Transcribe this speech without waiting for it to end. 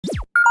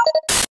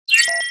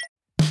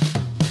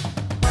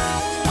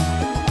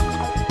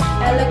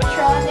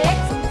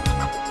electronics.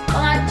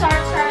 Mga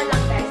char-char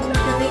lang guys.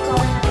 Mag-make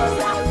over na to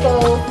sa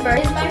Faux Fur.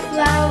 This is my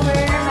flower,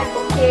 my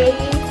bouquet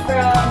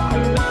from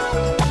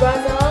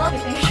Rust-Oleum.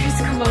 Ito yung shoes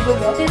ko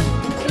magulo. This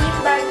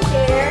beanbag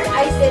chair.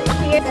 I sit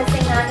here kasi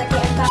nga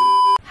nag-i-empower.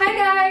 Hi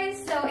guys!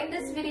 So in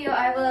this video,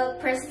 I will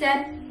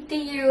present to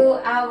you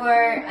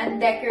our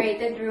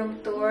undecorated room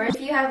tour.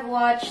 If you have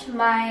watched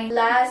my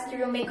last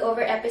room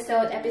makeover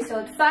episode,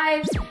 episode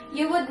 5,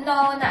 you would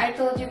know na I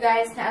told you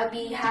guys na I'll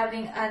be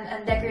having an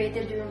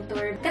undecorated room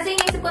tour. Kasi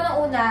inisip ko na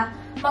una,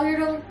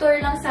 mag-room tour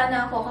lang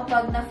sana ako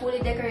kapag na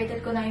fully decorated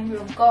ko na yung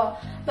room ko.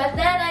 But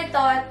then I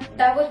thought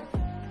that would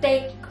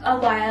take a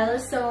while,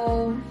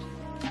 so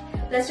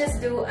let's just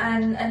do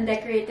an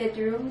undecorated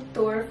room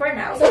tour for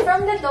now. So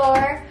from the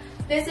door,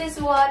 this is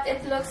what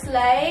it looks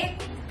like.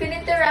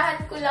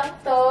 Pininturahan ko lang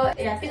to.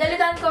 Ayan,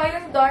 pinalitan ko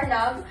yung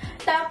doorknob.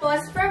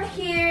 Tapos, from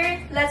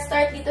here, let's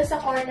start dito sa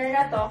corner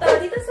na to.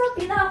 So, dito sa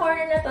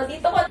pinaka-corner na to,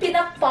 dito ko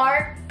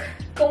pinapark,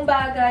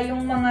 kumbaga,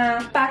 yung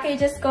mga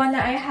packages ko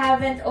na I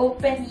haven't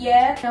opened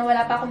yet, na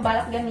wala pa akong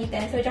balak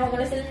gamitin. So, dyan ko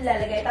muna sila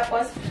nilalagay.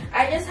 Tapos,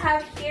 I just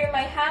have here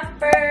my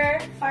hamper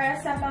para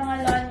sa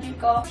mga laundry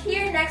ko.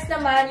 Here, next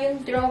naman,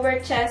 yung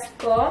drawer chest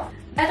ko.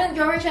 Etong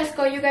drawer chest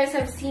ko, you guys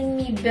have seen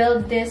me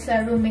build this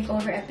room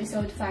makeover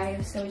episode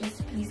 5. So, just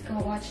please go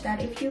watch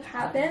that if you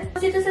haven't.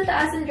 Dito sa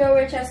taas ng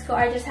drawer chest ko,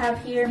 I just have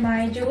here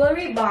my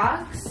jewelry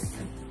box.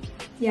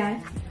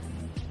 Yeah.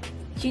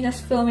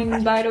 Gina's filming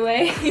me, by the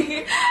way.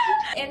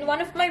 In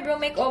one of my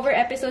room makeover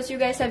episodes, you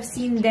guys have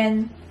seen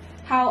then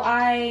how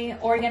I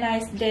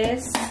organized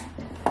this.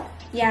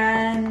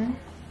 Yan.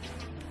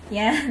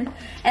 Yan.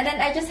 And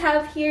then, I just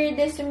have here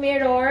this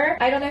mirror.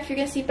 I don't know if you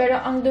can see, pero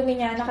ang dumi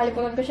niya.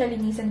 Nakalimutan ko siya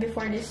linisan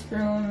before this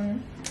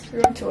room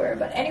tour.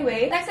 But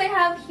anyway, next I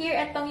have here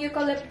itong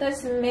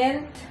eucalyptus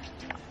mint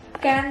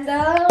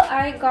candle.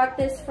 I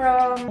got this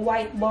from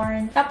White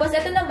Barn. Tapos,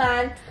 ito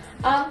naman,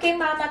 kay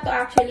mama to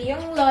actually,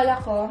 yung lola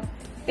ko.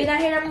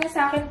 Pinahiram niya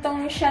sa akin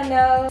tong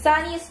Chanel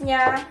sunnies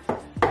niya.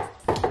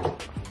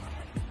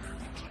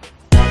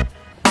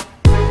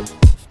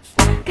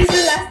 Kasi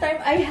last time,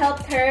 I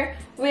helped her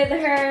with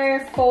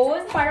her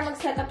phone para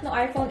mag-set up ng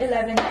iPhone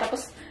 11.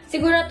 Tapos,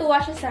 siguro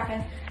natuwa siya sa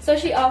akin. So,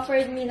 she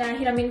offered me na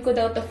hiramin ko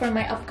daw to for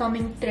my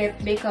upcoming trip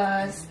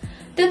because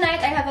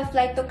tonight, I have a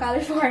flight to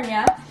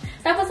California.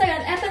 Tapos,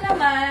 ayun, eto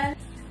naman,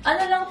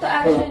 ano lang to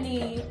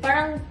actually,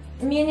 parang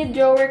mini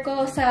drawer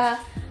ko sa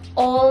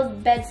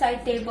old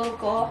bedside table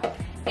ko.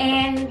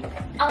 And,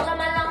 ang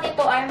laman lang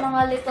nito ay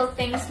mga little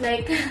things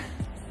like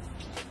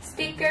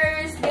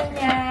stickers,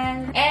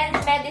 ganyan, and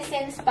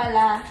medicines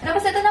pala.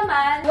 Tapos ito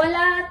naman,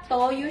 wala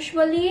to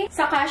usually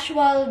sa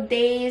casual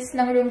days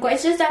ng room ko.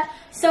 It's just that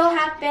so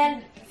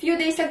happened, few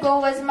days ago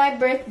was my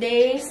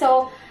birthday.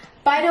 So,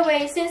 by the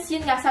way, since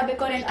yun nga, sabi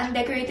ko rin,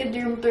 undecorated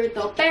room tour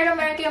to. Pero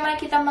meron kayo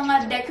makikita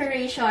mga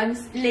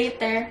decorations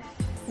later.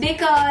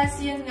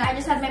 Because, yun nga, I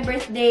just had my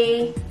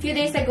birthday few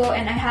days ago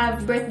and I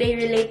have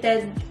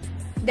birthday-related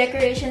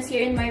decorations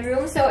here in my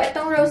room. So,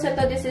 itong rose na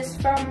to, this is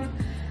from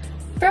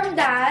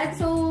Dad.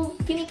 So,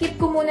 kinikip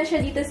ko muna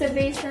siya dito sa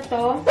vase na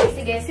to.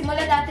 Sige,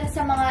 simulan natin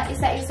sa mga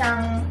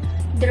isa-isang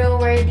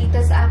drawer dito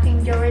sa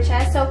aking drawer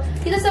chest. So,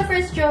 dito sa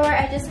first drawer,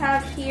 I just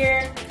have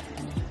here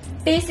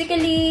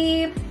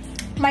basically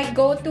my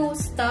go-to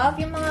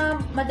stuff. Yung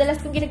mga madalas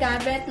kong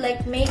ginagamit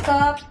like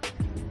makeup,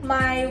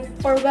 my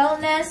for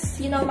wellness,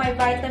 you know, my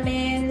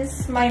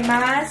vitamins, my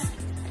mask,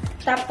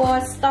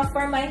 tapos stuff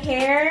for my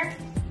hair,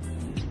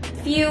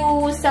 few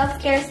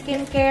self-care,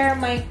 skincare,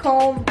 my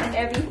comb, and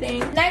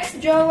everything.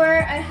 Next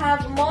drawer, I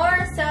have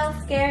more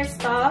self-care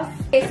stuff.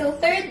 Okay, so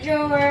third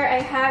drawer, I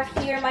have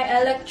here my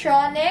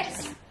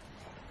electronics.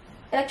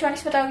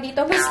 Electronics pa tawag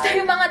dito. Basta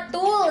yung mga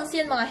tools.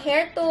 Yun, mga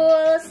hair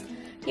tools.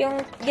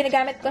 Yung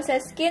ginagamit ko sa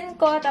skin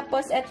ko.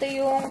 Tapos, ito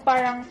yung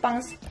parang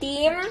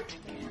pang-steam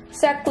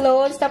sa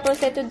clothes.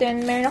 Tapos, ito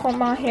din, meron akong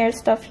mga hair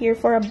stuff here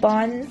for a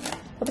bun.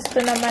 Tapos,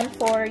 ito naman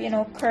for, you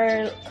know,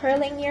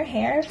 curling your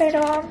hair.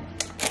 Pero,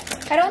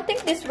 I don't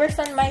think this works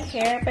on my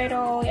hair,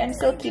 pero I'm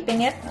still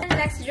keeping it.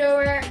 Next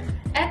drawer,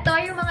 ito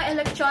yung mga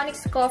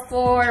electronics ko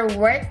for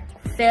work,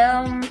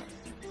 film,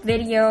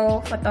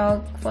 video,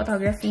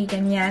 photography,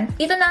 ganyan.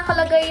 Dito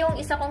nakalagay yung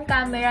isa kong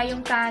camera,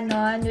 yung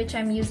Canon, which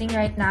I'm using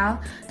right now.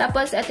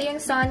 Tapos, ito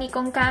yung Sony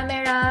kong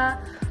camera.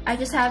 I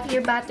just have here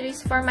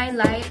batteries for my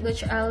light,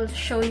 which I'll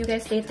show you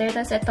guys later.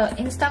 Tapos, ito,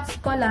 instax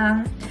ko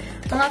lang.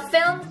 Mga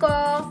film ko.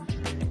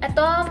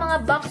 Ito,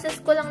 mga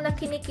boxes ko lang na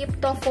kinikip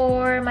to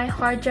for my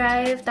hard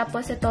drive.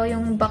 Tapos, ito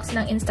yung box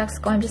ng Instax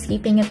ko. I'm just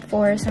keeping it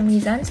for some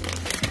reasons.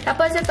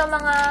 Tapos, ito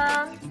mga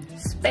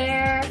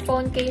spare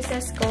phone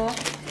cases ko.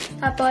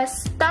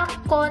 Tapos, stock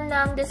ko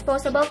ng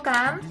disposable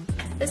cam.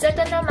 Tapos,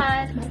 ito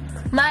naman,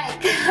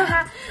 mic.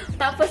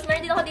 Tapos,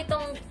 meron din ako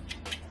ditong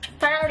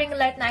parang ring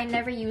light na I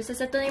never use.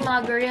 Tapos, ito yung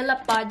mga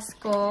Jeorella pods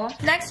ko.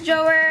 Next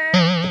drawer,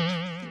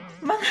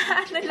 mga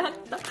ano lang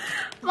to.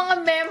 Mga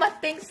mema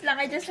things lang.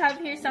 I just have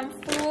here some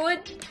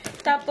food.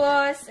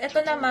 Tapos,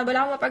 ito naman,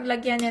 wala akong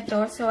mapaglagyan nito.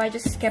 So, I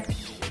just kept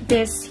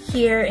this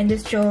here in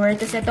this drawer.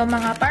 Tapos, ito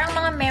mga, parang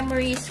mga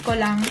memories ko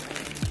lang.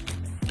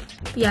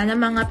 yan,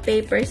 ng mga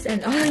papers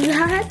and all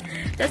that.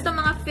 Tapos ng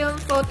mga film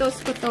photos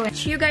ko to.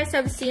 Which you guys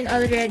have seen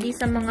already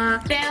sa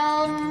mga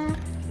film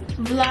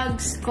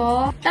vlogs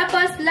ko.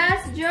 Tapos,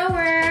 last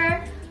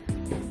drawer.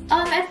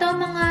 Ito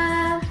mga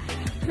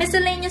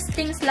miscellaneous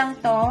things lang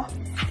to.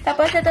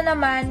 Tapos, ito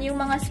naman, yung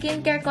mga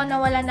skincare ko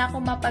na wala na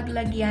akong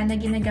mapaglagyan na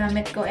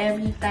ginagamit ko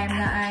every time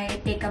na I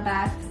take a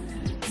bath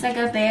sa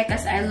gabi.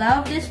 Kasi I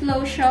love this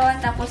lotion.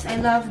 Tapos, I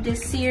love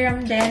this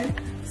serum din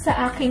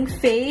sa aking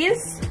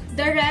face.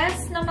 The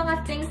rest ng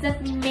mga things that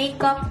make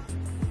up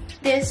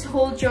this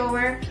whole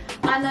drawer,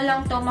 ano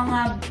lang to,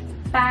 mga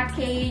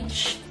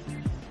package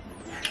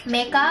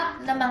makeup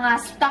na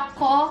mga stock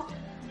ko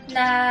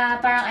na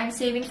parang I'm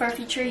saving for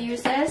future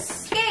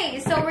uses. Okay,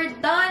 so we're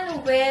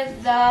done with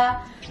the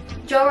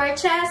drawer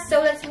chest.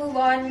 So let's move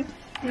on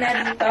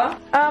na dito.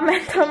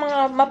 Ito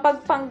mga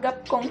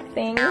mapagpanggap kong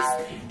things.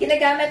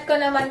 Ginagamit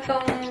ko naman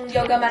tong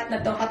yoga mat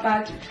na to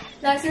kapag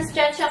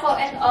nagsistretch ako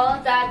and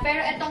all that. Pero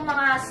itong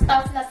mga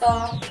stuff na to,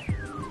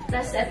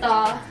 tas ito,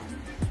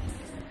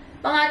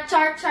 mga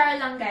char-char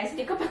lang, guys.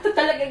 Hindi ko pa ito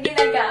talaga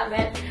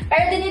ginagamit.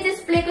 Pero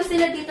dinidisplay ko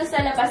sila dito sa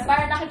labas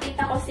para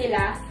nakikita ko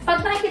sila.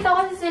 Pag nakikita ko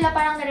sila,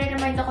 parang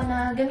nare-remind ako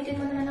na gamitin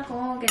mo naman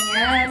ako.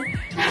 Ganyan.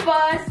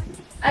 Tapos,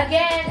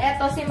 again,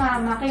 eto si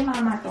mama. Kay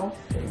mama to.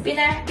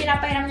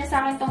 Pinapairam niya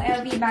sa akin tong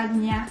LV bag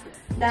niya.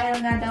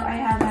 Dahil nga daw I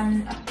have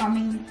an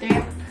upcoming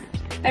trip.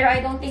 Pero I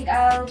don't think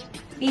I'll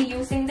be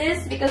using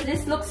this because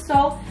this looks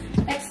so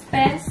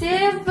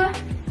expensive.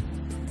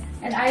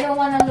 And I don't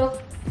wanna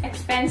look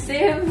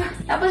expensive.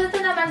 Tapos ito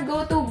naman,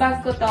 go-to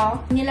bag ko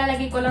to.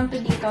 Nilalagay ko lang to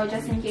dito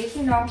just in case,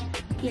 you know,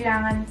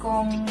 kailangan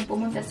kong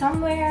pumunta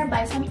somewhere,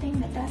 buy something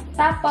like that.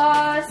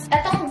 Tapos,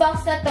 itong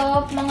box na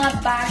to, mga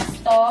bags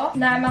to,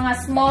 na mga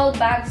small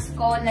bags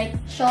ko, like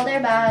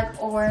shoulder bag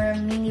or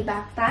mini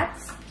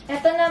backpacks.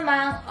 Ito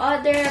namang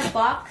other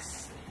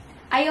box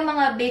ay yung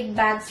mga big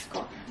bags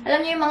ko.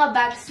 Alam niyo yung mga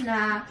bags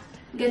na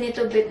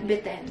ganito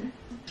bit-bitin.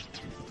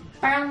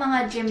 Parang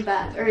mga gym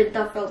bag or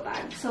duffel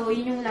bag. So,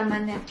 yun yung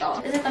laman nito.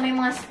 Tapos ito, may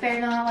mga spare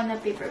lang ako na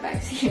paper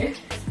bags here.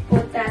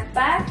 Put that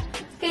back.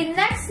 Okay,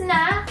 next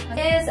na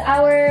is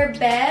our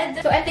bed.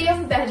 So, ito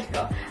yung bed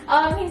ko.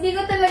 Hindi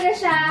ko talaga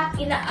siya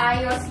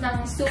inaayos ng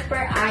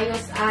super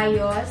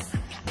ayos-ayos.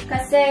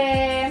 Kasi,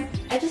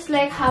 I just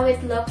like how it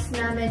looks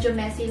na medyo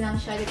messy lang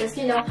siya. Because,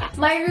 you know,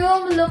 my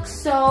room looks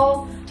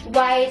so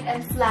white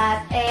and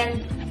flat.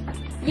 And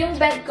yung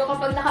bed ko,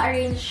 kapag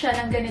naka-arrange siya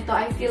ng ganito,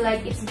 I feel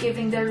like it's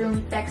giving the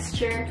room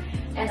texture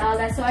and all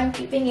that. So, I'm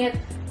keeping it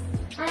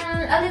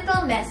a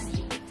little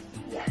messy.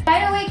 Yeah. By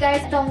the way,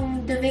 guys,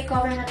 itong duvet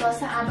cover na to,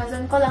 sa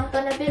Amazon ko lang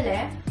to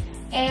nabili.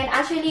 And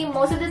actually,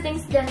 most of the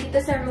things dito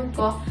sa room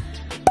ko,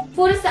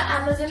 puro sa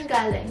Amazon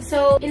galing.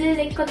 So,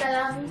 ililink ko na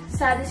lang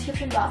sa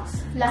description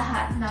box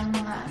lahat ng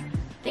mga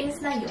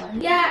things na yun.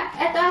 Yeah,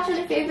 ito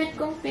actually favorite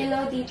kong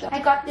pillow dito. I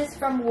got this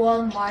from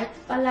Walmart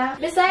pala.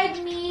 Beside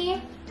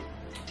me,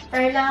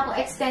 meron lang ako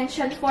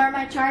extension for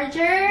my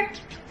charger.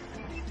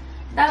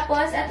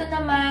 Tapos, ito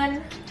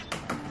naman,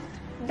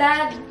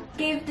 Dad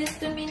gave this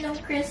to me nung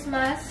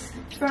Christmas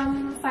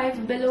from Five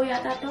Below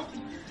yata to.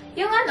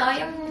 Yung ano,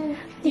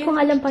 Hindi ko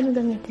alam paano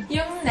gamitin.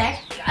 Yung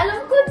neck.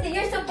 Alam ko,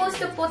 you're supposed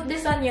to put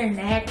this on your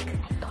neck.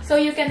 So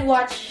you can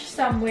watch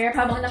somewhere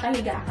habang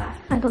nakahiga ka.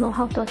 I don't know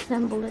how to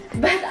assemble it.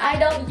 But I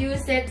don't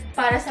use it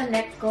para sa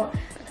neck ko.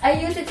 I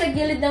use it sa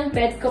gilid ng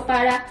bed ko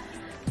para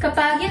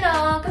kapag, you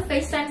know,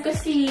 ka-FaceTime ko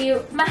si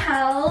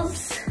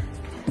Mahals,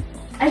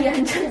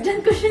 ayan, dyan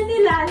ko siya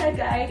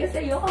nilalagay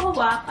kasi yung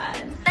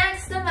hawakan.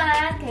 Next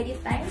naman, kay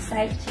time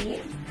side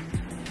cheek.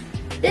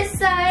 This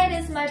side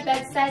is my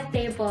bedside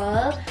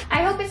table.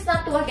 I hope it's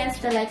not too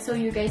against the light so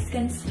you guys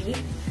can see.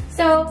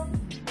 So,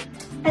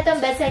 itong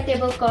bedside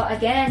table ko,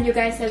 again, you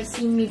guys have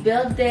seen me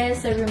build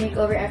this sa Room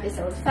Makeover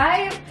episode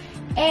 5.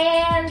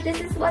 And this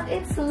is what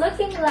it's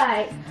looking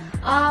like.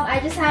 I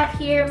just have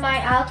here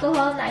my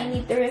alcohol na I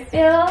need to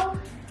refill.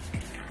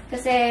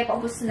 Kasi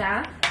paubos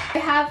na. I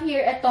have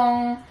here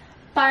itong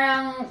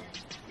parang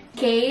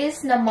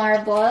case na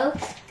marble.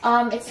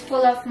 It's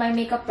full of my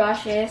makeup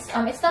brushes.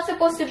 It's not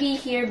supposed to be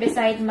here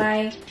beside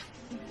my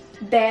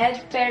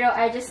bed. Pero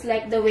I just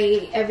like the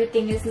way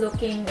everything is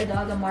looking with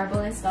all the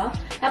marble and stuff.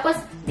 Tapos,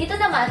 dito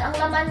naman, ang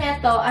laman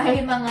nito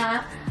ay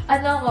mga,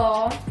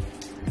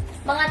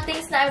 mga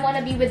things na I wanna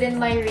be within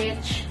my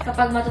reach.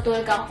 Kapag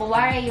matutulog ako,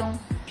 kuwari yung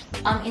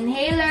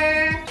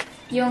inhaler,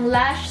 yung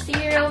lash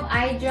serum,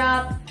 eye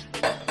drop,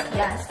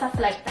 yeah, stuff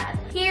like that.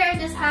 Here, I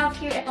just have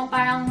here itong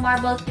parang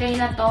marble tray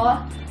na to.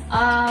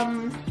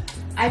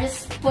 I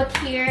just put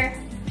here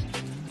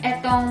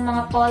itong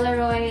mga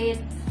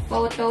Polaroid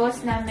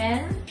photos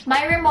namin.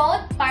 My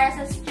remote para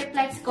sa strip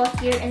lights ko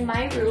here in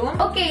my room.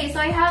 Okay, so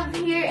I have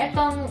here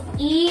itong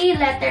E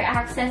letter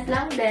accent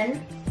lang din.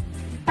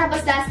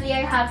 Tapos lastly,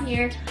 I have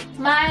here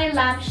my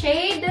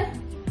lampshade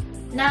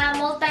na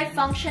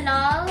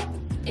multifunctional.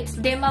 It's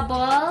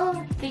dimmable,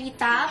 3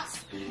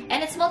 taps.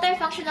 And it's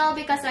multifunctional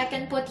because I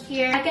can put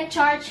here, I can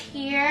charge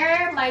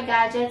here my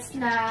gadgets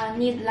na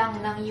need lang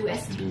ng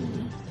USB.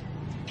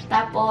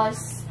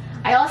 Tapos,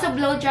 I also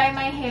blow dry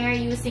my hair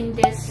using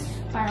this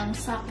parang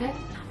socket.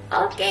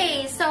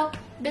 Okay, so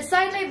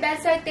beside my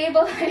bedside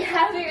table, I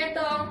have here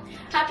itong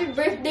happy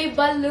birthday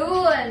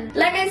balloon.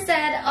 Like I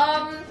said,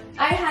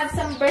 I have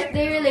some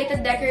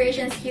birthday-related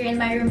decorations here in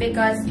my room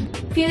because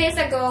a few days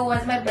ago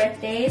was my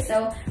birthday.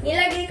 So,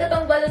 nilagay ko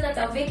tong balloon na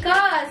to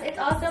because it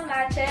also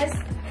matches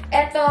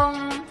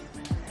etong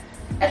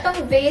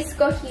vase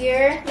ko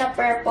here na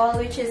purple,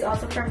 which is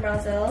also from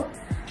Rust-Oleum.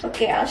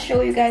 Okay, I'll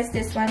show you guys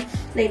this one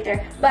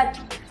later. But,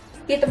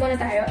 dito muna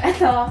tayo.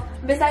 Ito,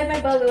 beside my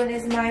balloon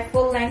is my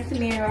full-length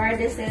mirror.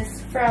 This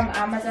is from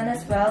Amazon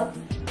as well.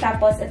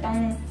 Tapos,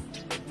 itong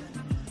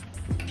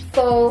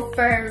Faux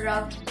Fur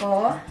Rug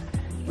ko,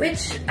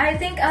 which I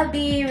think I'll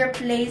be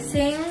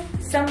replacing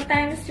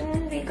sometime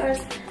soon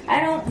because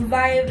I don't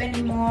vibe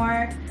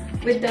anymore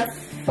with the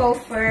faux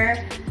fur.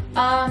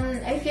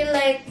 I feel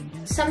like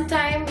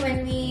sometime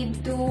when we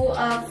do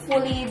a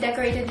fully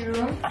decorated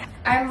room,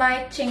 I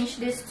might change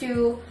this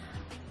to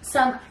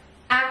some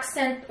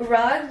accent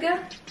rug,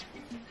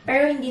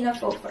 pero hindi na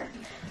faux fur.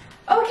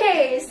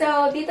 Okay,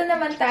 so dito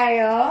naman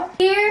tayo.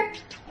 Here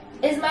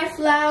is my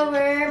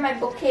flower, my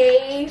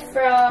bouquet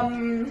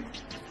from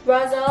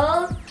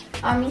Rust-Oleum.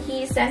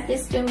 He sent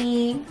this to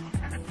me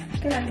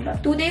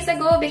 2 days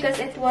ago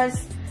because it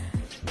was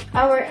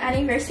our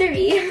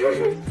anniversary.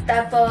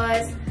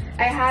 Tapos,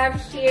 I have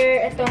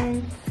here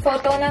itong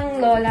photo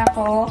ng lola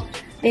ko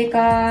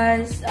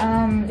because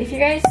if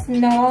you guys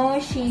know,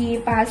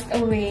 she passed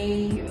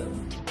away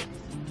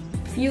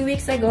a few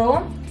weeks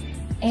ago.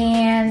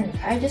 And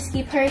I just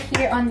keep her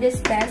here on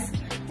this desk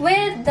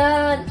with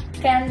the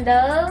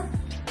candle.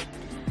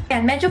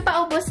 Yan, medyo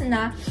paubos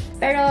na.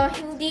 Pero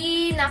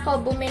hindi na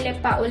ako bumili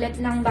pa ulit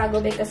ng bago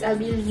because I'll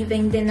be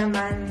leaving din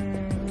naman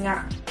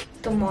nga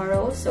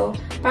tomorrow. So,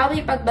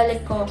 probably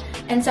pagbalik ko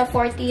and sa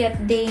 40th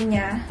day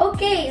niya.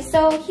 Okay,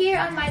 so here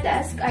on my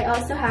desk, I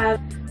also have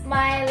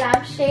my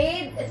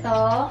lampshade.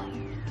 Ito.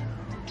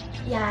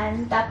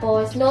 Yan.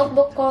 Tapos,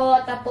 notebook ko.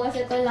 Tapos,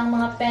 ito lang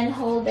mga pen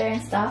holder and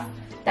stuff.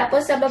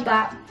 Tapos, sa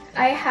baba,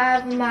 I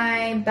have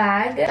my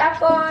bag.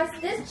 Tapos,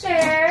 this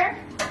chair,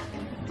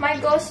 my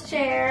ghost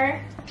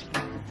chair.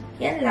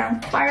 Yan lang.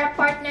 Para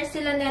partner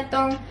sila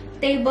netong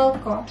table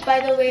ko.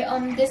 By the way,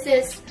 this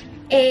is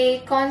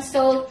a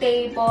console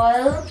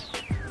table.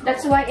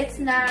 That's why it's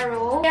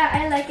narrow. Yeah,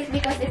 I like it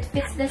because it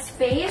fits the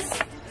space.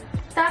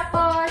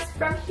 Tapos,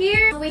 from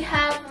here, we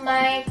have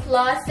my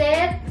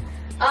closet.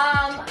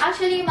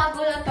 Actually,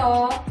 magulo to.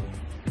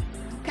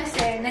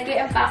 Kasi,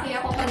 nag-i-empake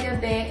ako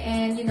kagabi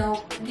and, you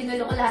know,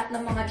 ginulo ko lahat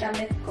ng mga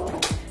damit ko.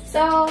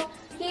 So,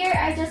 here,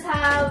 I just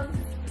have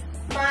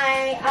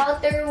my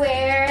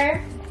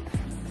outerwear.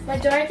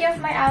 Majority of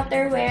my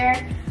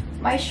outerwear,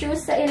 my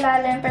shoes sa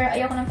ilalim, pero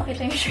ayoko nang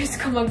pakita yung shoes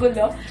ko,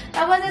 magulo.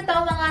 Tapos ito,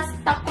 mga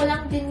stock ko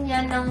lang din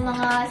yan ng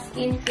mga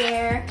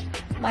skincare.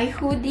 My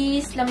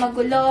hoodies na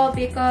magulo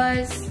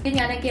because, yun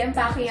nga,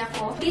 nag-i-empake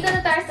ako. Dito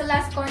na tayo sa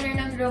last corner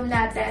ng room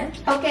natin.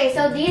 Okay,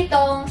 so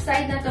ditong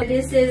side na to,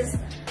 this is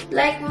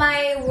like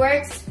my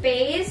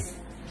workspace.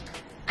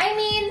 I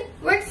mean,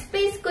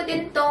 workspace ko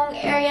din tong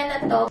area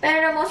na to.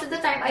 Pero most of the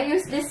time, I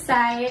use this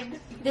side,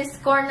 this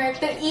corner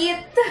to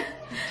eat.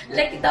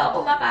 Like, ito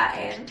ako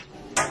kumakain.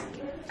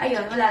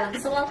 Ayun, wala lang.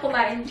 Gusto ko lang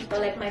kumain dito.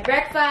 Like, my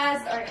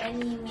breakfast or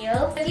any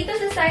meal. So, dito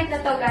sa side na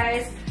to,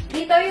 guys,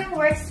 dito yung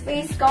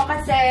workspace ko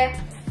kasi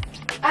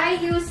I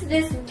use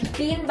this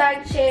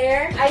beanbag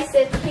chair. I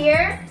sit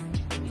here.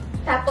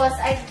 Tapos,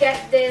 I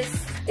get this.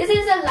 This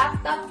is a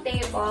laptop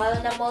table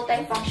na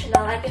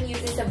multifunctional. I can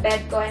use this sa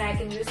bed ko and I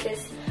can use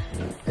this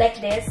like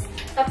this.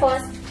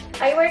 Tapos,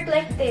 I work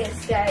like this,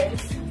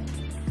 guys.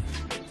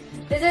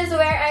 This is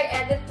where I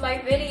edit my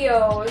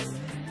videos.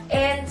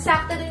 And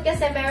sakto din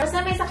kasi meron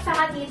sa may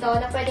saksakan dito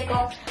na pwede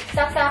kong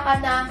saksakan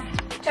ng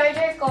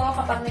charger ko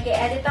kapag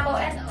nag-edit ako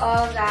and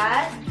all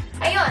that.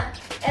 Ayun.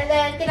 And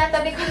then,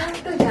 tinatabi ko lang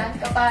ito dyan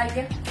kapag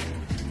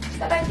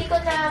hindi ko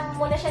na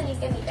muna siya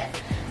gamitin.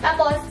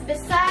 Tapos,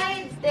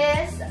 beside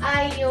this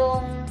ay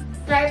yung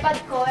tripod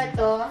ko.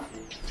 Ito.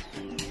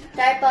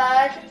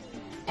 Tripod.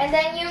 And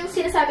then, yung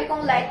sinasabi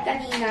kong light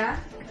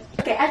kanina.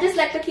 Okay, I just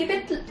like to keep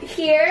it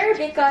here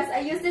because I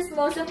use this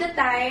most of the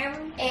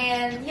time.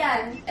 And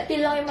yan, ito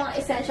lang yung mga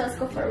essentials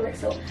ko for work.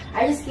 So,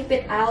 I just keep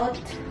it out.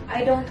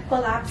 I don't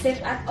collapse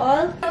it at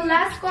all. The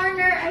last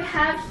corner, I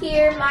have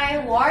here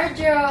my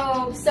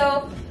wardrobe.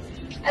 So,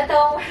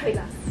 ito,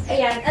 wait lang.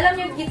 Ayan, alam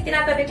niyo,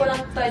 tinatabi ko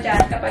lang ito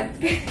dyan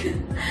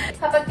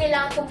kapag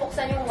kailangan kong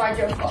buksan yung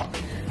wardrobe ko.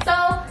 So,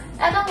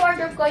 etong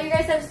wardrobe ko, you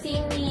guys have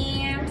seen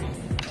me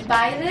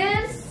buy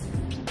this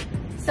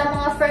sa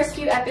mga first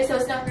few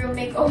episodes ng room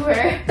makeover.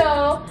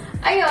 So,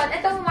 ayun,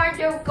 itong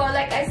wardrobe ko,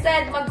 like I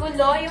said,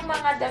 magulo yung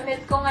mga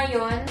damit ko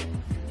ngayon.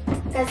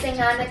 Kasi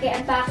nga,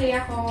 nag-i-empake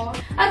ako.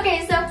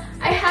 Okay, so,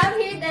 I have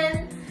here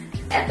then,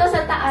 ito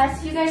sa taas,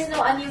 you guys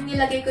know ano yung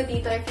nilagay ko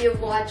dito if you've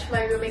watched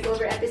my room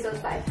makeover episode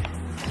 5.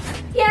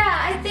 Yeah,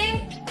 I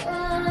think,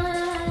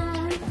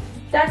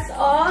 that's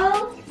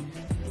all.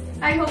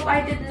 I hope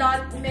I did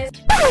not miss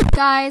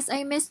Guys,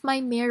 I missed my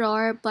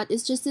mirror, but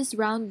it's just this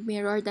round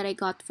mirror that I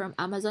got from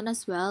Amazon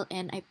as well,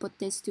 and I put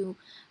this to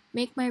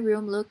make my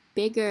room look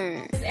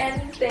bigger.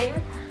 Anything.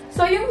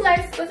 So yung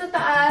lights ko sa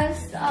taas,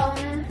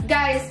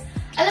 guys,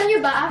 alam nyo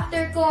ba,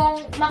 after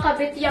kong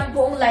makabit yung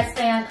buong lights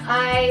na yan,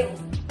 I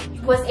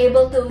was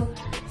able to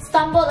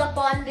stumble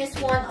upon this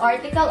one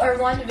article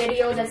or one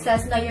video that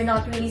says na you're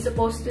not really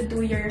supposed to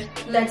do your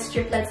LED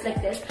strip lights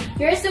like this.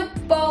 You're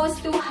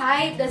supposed to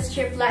hide the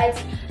strip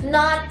lights,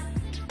 not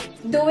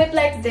do it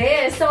like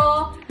this.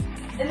 So,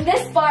 in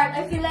this part,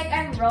 I feel like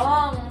I'm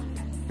wrong.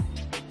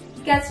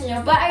 Gets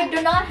nyo? But I do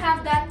not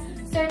have that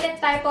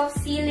certain type of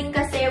ceiling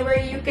kasi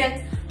where you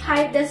can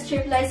hide the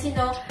strip lights, you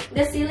know.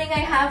 The ceiling I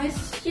have is,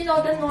 you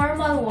know, the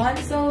normal one.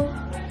 So,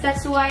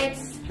 that's why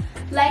it's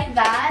like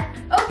that.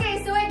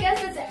 Okay, so I guess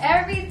that's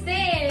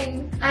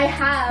everything I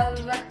have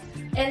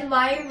in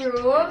my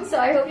room. So,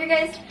 I hope you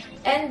guys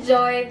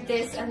enjoyed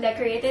this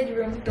undecorated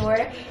room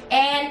tour.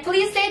 And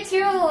please stay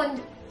tuned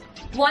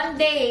one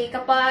day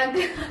kapag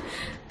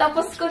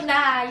tapos ko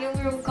na yung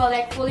room ko,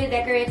 like fully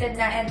decorated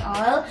na and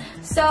all.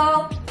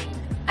 So,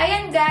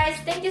 ayan guys,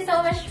 thank you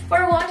so much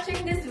for watching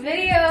this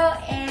video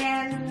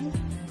and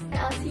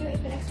I'll see you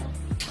in the next one.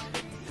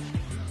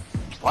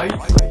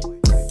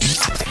 Bye.